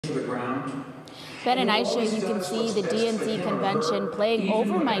Ben and Aisha, you can see the DNC convention playing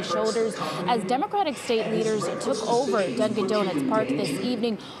over my shoulders as Democratic state leaders took over Dunkin Donuts Park this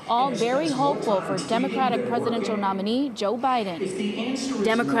evening, all very hopeful for Democratic presidential nominee Joe Biden.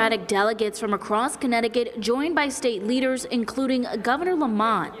 Democratic delegates from across Connecticut joined by state leaders, including Governor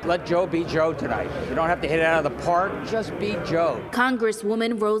Lamont. Let Joe be Joe tonight. You don't have to hit it out of the park, just be Joe.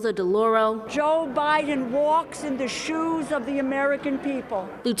 Congresswoman Rosa DeLauro. Joe Biden walks in the shoes of the American people.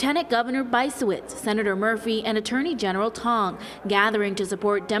 Lieutenant Governor Bisowitz, Senator Murphy, and Attorney General Tong gathering to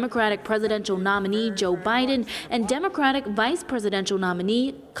support Democratic presidential nominee Joe Biden and Democratic vice presidential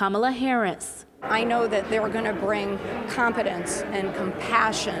nominee Kamala Harris. I know that they're going to bring competence and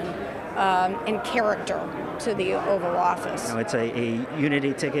compassion and character to the Oval Office. It's a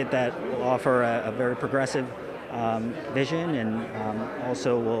unity ticket that will offer a very progressive vision, and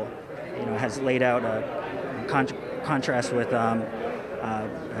also will, has laid out a contrast with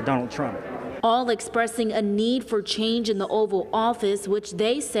Donald Trump. All expressing a need for change in the Oval Office, which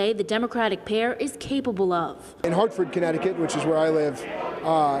they say the Democratic pair is capable of. In Hartford, Connecticut, which is where I live,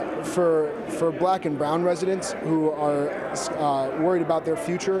 for black and brown residents who are worried about their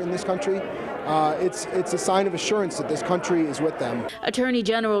future in this country, it's a sign of assurance that this country is with them. Attorney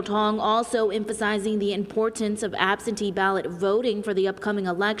General Tong also emphasizing the importance of absentee ballot voting for the upcoming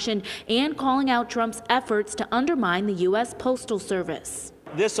election and calling out Trump's efforts to undermine the U.S. Postal Service.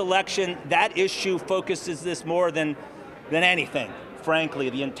 This election, that issue focuses this more than anything, frankly,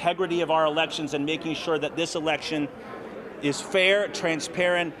 the integrity of our elections and making sure that this election is fair,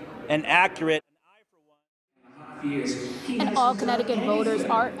 transparent, and accurate. And all Connecticut voters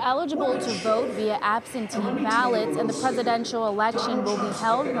are eligible to vote via absentee ballots, and the presidential election will be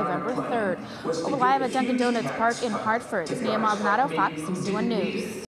held November 3rd. We're live at Dunkin Donuts Park in Hartford. Nia Maldonado, Fox 61 News.